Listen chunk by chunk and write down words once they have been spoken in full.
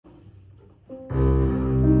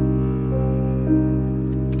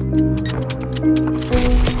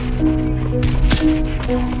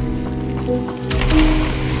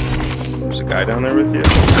guy down there with you?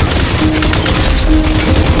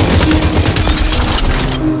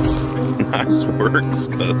 Nice work,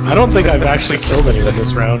 Scuzzle. I don't think I've actually killed anyone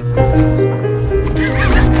this round.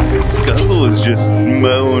 Scuzzle is just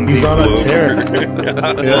mowing. He's on a tear.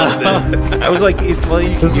 I was like, well,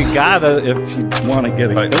 you gotta if you want to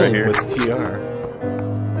get a Right kill here. with TR.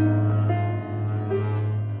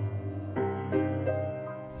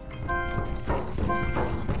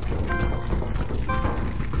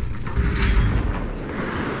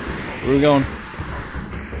 Where are we going?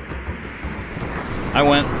 I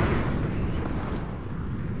went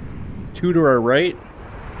 2 to our right.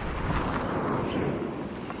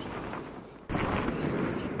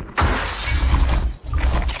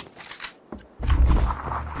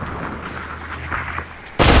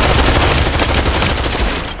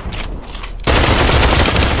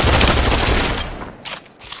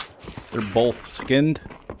 They're both skinned.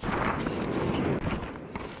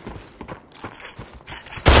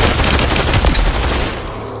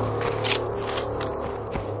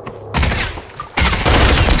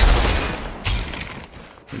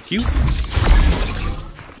 Thank you.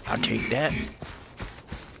 I'll take that.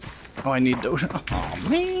 Oh, I need those. Oh,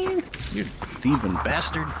 man. You thieving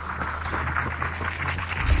bastard.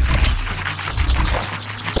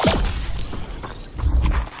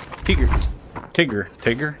 Tigger.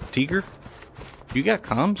 You got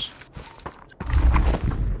comms?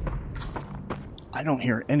 I don't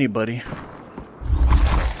hear anybody.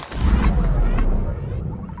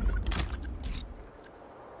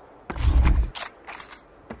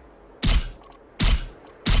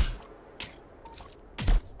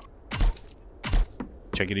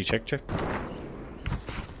 Checkity check.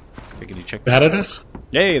 Checkity check. Mad at us?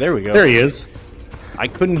 Hey, there we go. There he is. I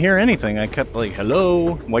couldn't hear anything. I kept like,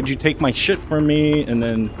 hello, why'd you take my shit from me? And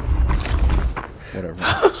then, whatever.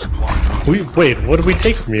 Wait, what did we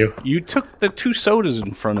take from you? You took the 2 sodas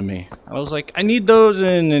in front of me. I was like, I need those,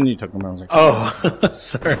 and then you took them. I was like, oh,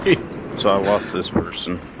 sorry. So I lost this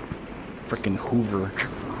person. frickin' Hoover.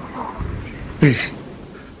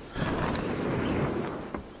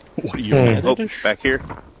 What are you mad Oh, at us? back here.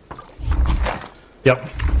 Yep.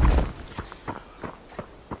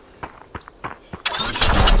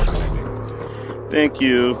 Thank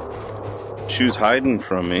you. She was hiding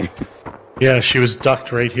from me. Yeah, she was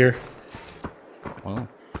ducked right here. Wow.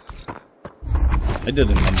 I did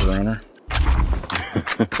a number on her.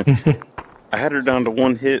 I had her down to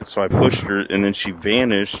 1 hit, so I pushed her, and then she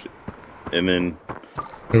vanished, and then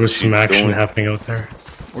There was some action going- happening out there.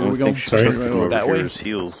 Where are we going? Sorry. We're gonna go that way?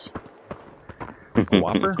 Heels.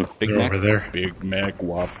 Whopper? Big They're Mac? over there. Big Mac,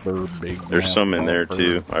 Whopper, Big Mac. There's some in there Whopper.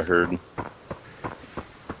 too, I heard.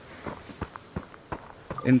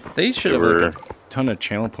 And they should There have were- like a ton of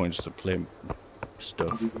channel points to play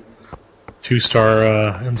stuff. 2-star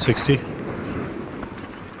M60.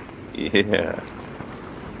 Yeah.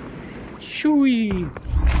 Shooey!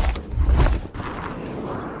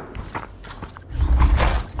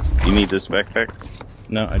 You need this backpack?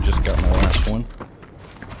 No, I just got my last one.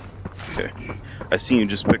 Okay. I seen you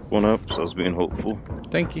just pick one up, so I was being hopeful.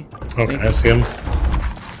 Thank you. Okay, Thank I see him.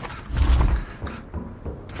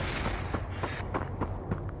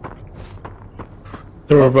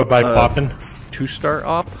 They were by popping. 2-star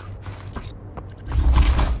op.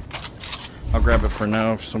 I'll grab it for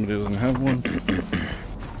now if somebody doesn't have one.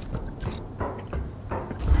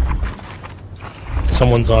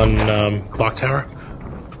 Someone's on clock tower.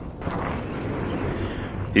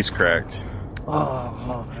 He's cracked,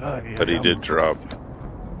 but he did drop.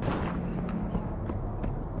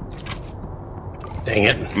 Dang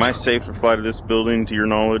it. Am I safe to fly to this building, to your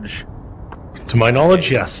knowledge? To my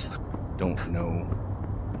knowledge, yes. Don't know.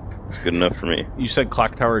 It's good enough for me. You said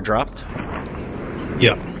clock tower dropped?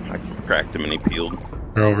 Yep. I cracked him and he peeled.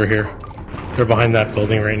 They're over here. They're behind that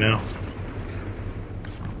building right now.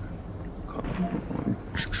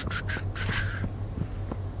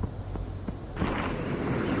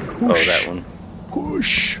 Oh, that one.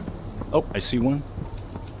 Push! Oh, I see one.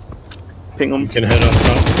 Ping him. You can head on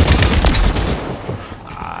top.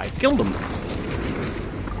 I killed him.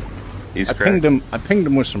 He's I cracked. pinged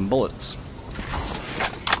him with some bullets.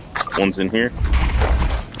 One's in here.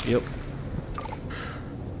 Yep.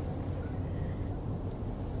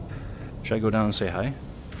 Should I go down and say hi?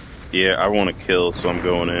 Yeah, I want to kill, so I'm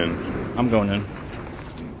going in. I'm going in.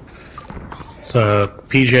 It's a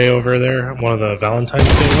PJ over there, one of the Valentine's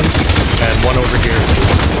Day ones, and one over here.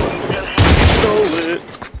 Stole it.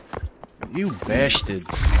 You bastard.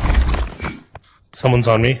 Someone's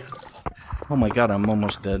on me. Oh my god, I'm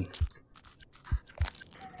almost dead.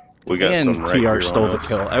 We got And some right here TR stole on the us.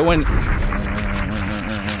 kill. I went...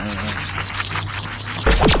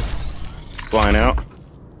 flying out.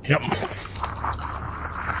 Yep.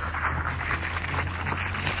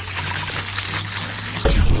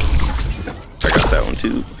 I got that one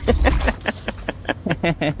too.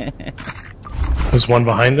 There's one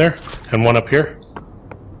behind there, and one up here.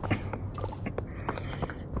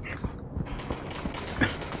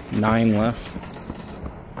 9 left.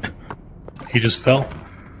 He just fell.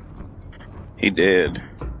 He did.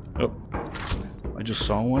 Oh, I just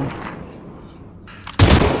saw one.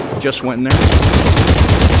 Just went in there.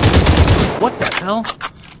 What the hell?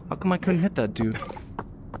 How come I couldn't hit that dude?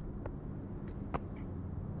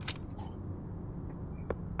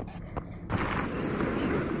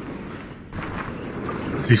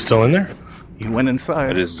 Is he still in there? He went I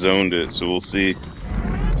inside. just zoned it, so we'll see.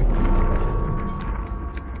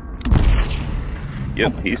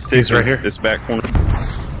 Yep, he's right here. This back corner.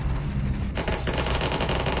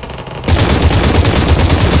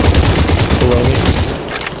 Below me.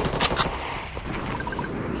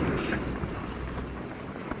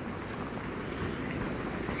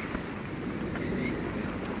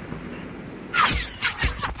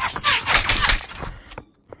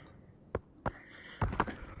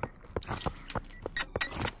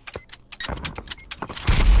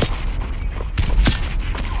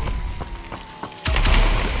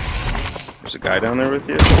 There's a guy down there with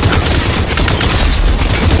you.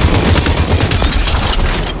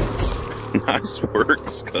 Nice work,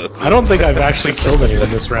 Scuzzle. I don't think I've actually killed anyone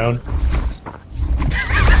this round.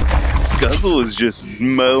 Scuzzle is just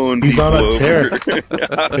mowing He's people on a over. tear.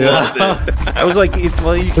 I love it. I was like, you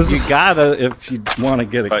gotta if you want to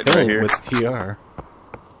get a Right, kill right here. with TR.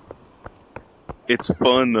 It's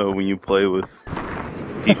fun though when you play with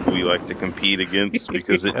people you like to compete against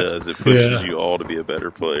because it does. It pushes you all to be a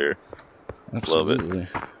better player. Absolutely.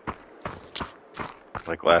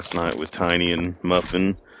 Like last night with Tiny and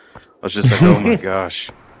Muffin, I was just like, oh my gosh,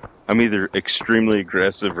 I'm either extremely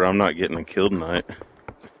aggressive or I'm not getting a kill tonight.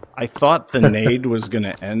 I thought the nade was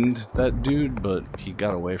gonna end that dude, but he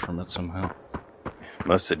got away from it somehow.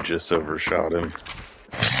 Must have just overshot him.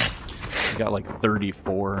 He got like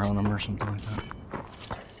 34 on him or something like that.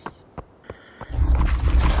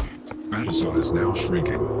 Madison is now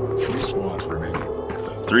shrinking. 3 squads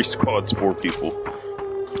remaining. 3 squads, 4 people.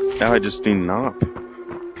 Now I just need an op.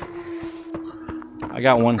 I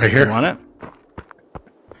got one. Right here. You want it?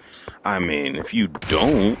 I mean, if you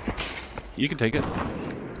don't, You can take it.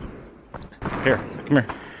 Here, come here.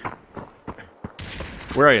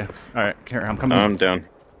 Where are you? All right, here, I'm coming. I'm down.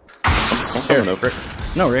 I'm Here. coming over.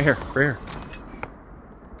 No, right here, right here.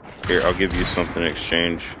 Here, I'll give you something in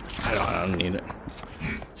exchange. I don't need it.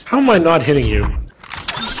 How am I not hitting you?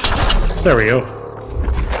 There we go.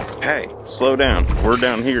 Hey, slow down. We're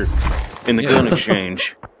down here in the gun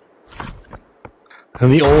exchange.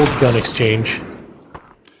 And the old gun exchange.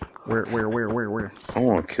 Where? I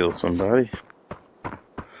want to kill somebody.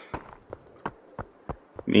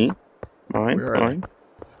 Me? Mine? Where are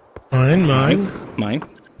Mine? Mine. Mine.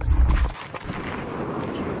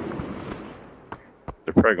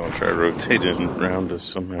 They're probably going to try rotating around us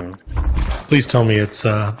somehow. Please tell me it's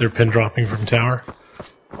they're pin dropping from tower.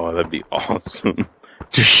 Oh, that'd be awesome.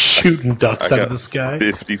 Just shooting ducks I out got of the sky.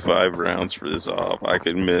 55 rounds for this op. I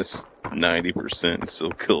could miss 90% and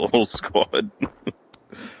still kill a whole squad.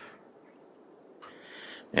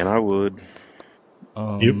 And I would.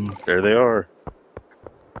 Yep. There they are.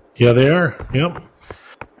 Yeah, they are. Yep.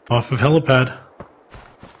 Off of helipad.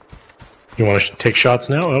 You want to take shots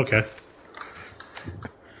now? Okay.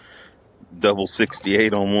 Double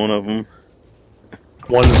 68 on one of them.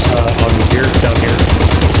 One's on here, down here.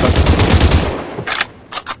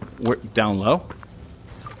 Where, down low?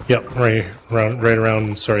 Yep, right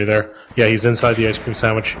around. Sorry, there. Yeah, he's inside the ice cream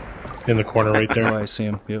sandwich, in the corner right Oh, there. I see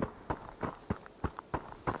him. Yep.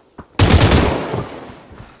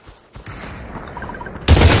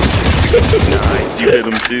 Nice, you hit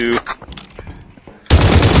him too.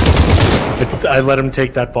 I let him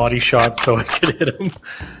take that body shot so I could hit him.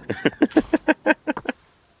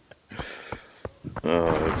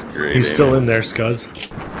 Oh, that's great. He's ain't still it? in there, Scuzz.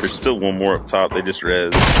 There's still one more up top. They just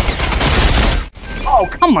res. Oh,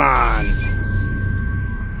 come on!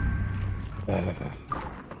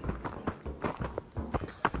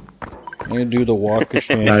 I'm gonna do the walk of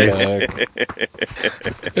shame Nice. back.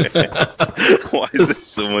 Why is this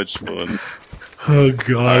so much fun? Oh god,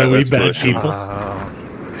 Alright, we let's bad push him. people.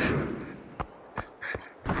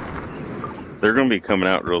 They're gonna be coming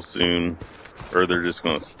out real soon, or they're just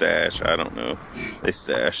gonna stash. I don't know. They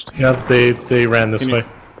stashed. Yeah, they ran this Can you- way.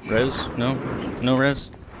 Res? No? No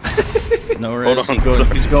res? No res? Hold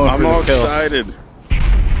on, He's going I'm for all the kill. excited.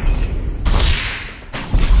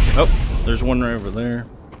 Oh, there's one right over there.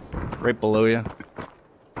 Right below you.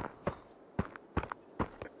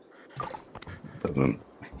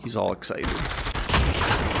 He's all excited.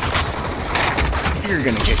 You're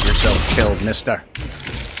gonna get yourself killed, mister.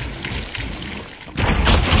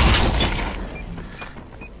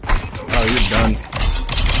 Oh, you're done.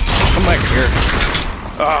 Come back here.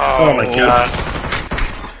 Oh my god.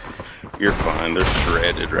 You're fine. They're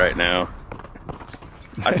shredded right now.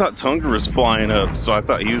 I thought Tunger was flying up, so I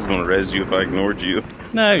thought he was going to res you if I ignored you.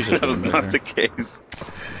 No, he's just That was not the case.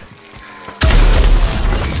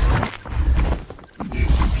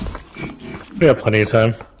 We have plenty of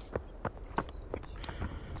time.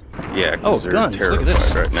 Yeah, because they're guns. Look at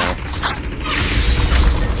this. terrified right now.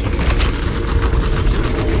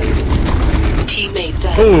 Teammate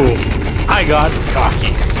dead. Ooh, I got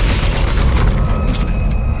cocky.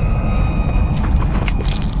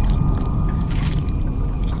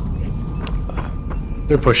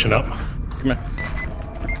 They're pushing up. Come here.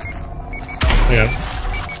 Yeah.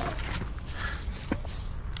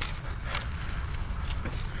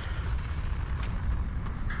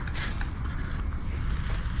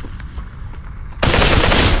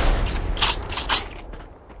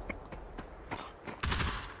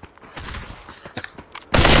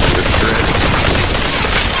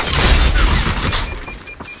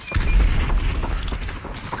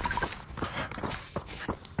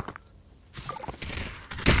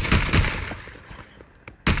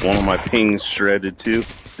 One of my pings shredded too.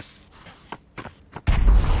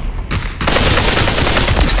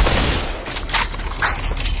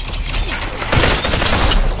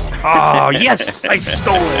 Oh, yes! I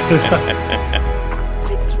stole it!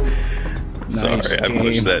 Sorry, Nice I game.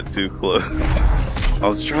 pushed that too close. I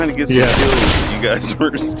was trying to get some Yeah. kills, but you guys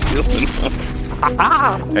were stealing them.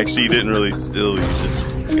 Actually, you didn't really steal, you just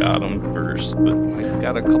got them first. But I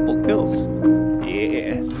got a couple kills.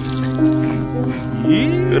 Yeah.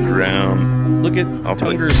 Yeah. good round. Look at I'll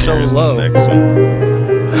play Tunger so Sears in low. the next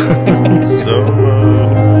one. So low.